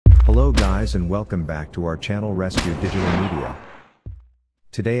Hello guys and welcome back to our channel Rescue Digital Media.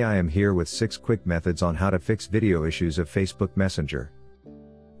 Today I am here with 6 quick methods on how to fix video issues of Facebook Messenger.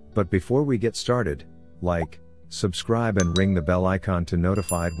 But before we get started, like, subscribe and ring the bell icon to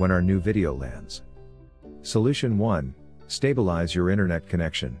notified when our new video lands. Solution 1. Stabilize your internet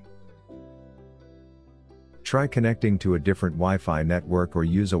connection. Try connecting to a different Wi-Fi network or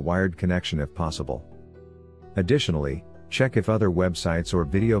use a wired connection if possible. Additionally, check if other websites or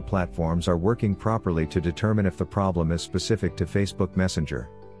video platforms are working properly to determine if the problem is specific to Facebook Messenger.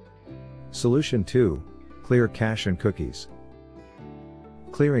 Solution 2. Clear cache and cookies.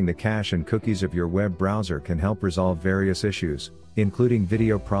 Clearing the cache and cookies of your web browser can help resolve various issues, including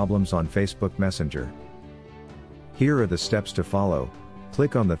video problems on Facebook Messenger. Here are the steps to follow.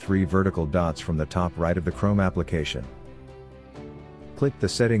 Click on the 3 vertical dots from the top right of the Chrome application. Click the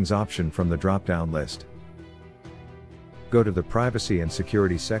Settings option from the drop-down list. Go to the Privacy and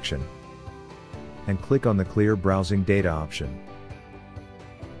Security section, and click on the Clear Browsing Data option.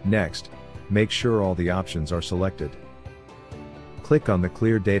 Next, make sure all the options are selected. Click on the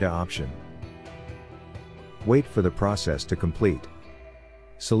Clear Data option. Wait for the process to complete.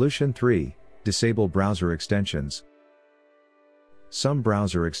 Solution 3. Disable browser extensions. Some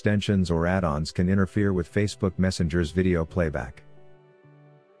browser extensions or add-ons can interfere with Facebook Messenger's video playback.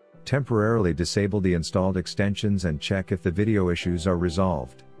 Temporarily disable the installed extensions and check if the video issues are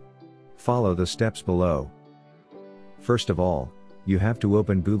resolved. Follow the steps below. First of all, you have to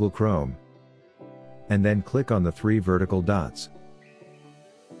open Google Chrome, and then click on the 3 vertical dots.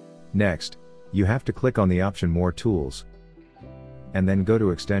 Next, you have to click on the option More Tools, and then go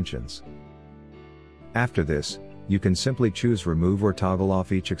to Extensions. After this, you can simply choose Remove or toggle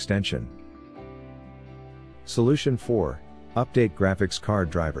off each extension. Solution 4. Update graphics card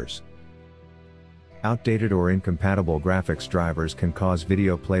drivers. Outdated or incompatible graphics drivers can cause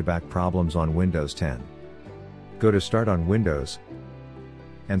video playback problems on Windows 10. Go to Start on Windows,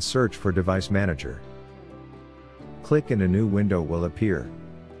 and search for Device Manager. Click and a new window will appear.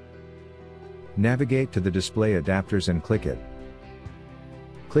 Navigate to the display adapters and click it.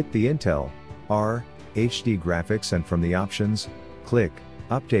 Click the Intel R HD graphics and from the options, click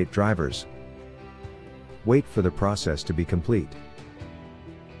Update Drivers. Wait for the process to be complete.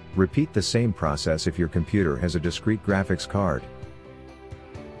 Repeat the same process if your computer has a discrete graphics card.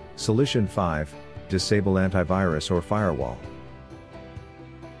 Solution 5. Disable Antivirus or Firewall.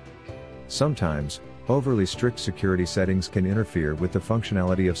 Sometimes, overly strict security settings can interfere with the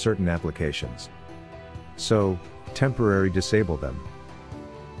functionality of certain applications. So, temporarily disable them.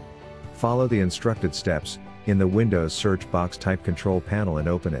 Follow the instructed steps. In the Windows search box, type Control Panel and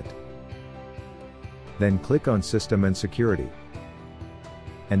open it. Then click on System and Security.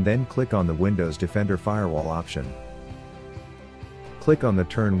 And then click on the Windows Defender Firewall option. Click on the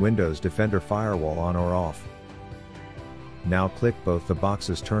Turn Windows Defender Firewall on or off. Now click both the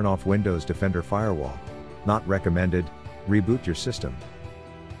boxes Turn off Windows Defender Firewall. Not recommended. Reboot your system.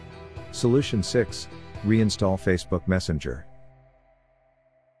 Solution 6. Reinstall Facebook Messenger.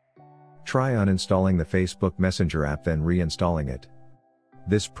 Try uninstalling the Facebook Messenger app then reinstalling it.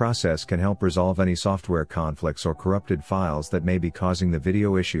 This process can help resolve any software conflicts or corrupted files that may be causing the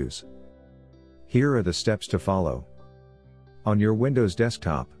video issues. Here are the steps to follow. On your Windows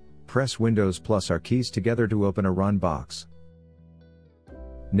desktop, press Windows plus R keys together to open a run box.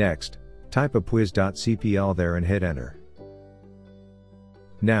 Next, type apwiz.cpl there and hit enter.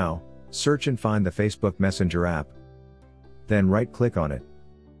 Now, search and find the Facebook Messenger app. Then right-click on it.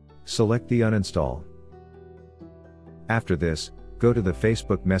 Select the uninstall. After this, go to the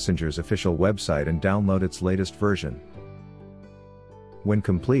Facebook Messenger's official website and download its latest version. When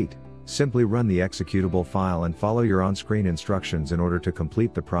complete, simply run the executable file and follow your on-screen instructions in order to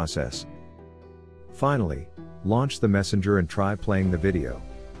complete the process. Finally, launch the Messenger and try playing the video.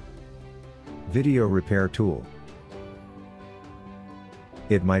 Video Repair Tool.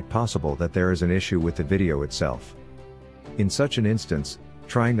 It might be possible that there is an issue with the video itself. In such an instance,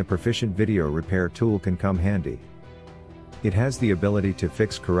 trying the Proficient Video Repair Tool can come handy. It has the ability to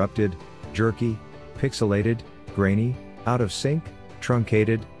fix corrupted, jerky, pixelated, grainy, out of sync,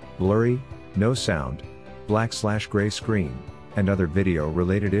 truncated, blurry, no sound, black/gray screen, and other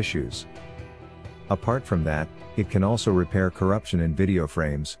video-related issues. Apart from that, it can also repair corruption in video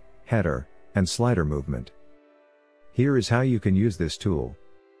frames, header, and slider movement. Here is how you can use this tool.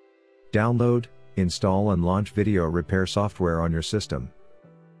 Download, install and launch video repair software on your system.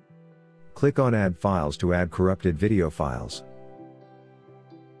 Click on Add Files to add corrupted video files.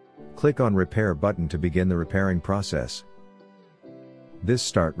 Click on Repair button to begin the repairing process. This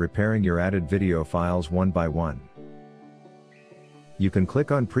start repairing your added video files one by one. You can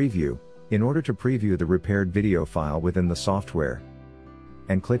click on Preview, in order to preview the repaired video file within the software.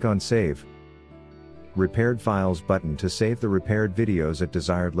 And click on Save. Repaired Files button to save the repaired videos at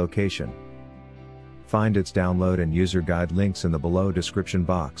desired location. Find its download and user guide links in the below description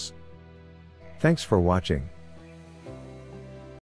box. Thanks for watching.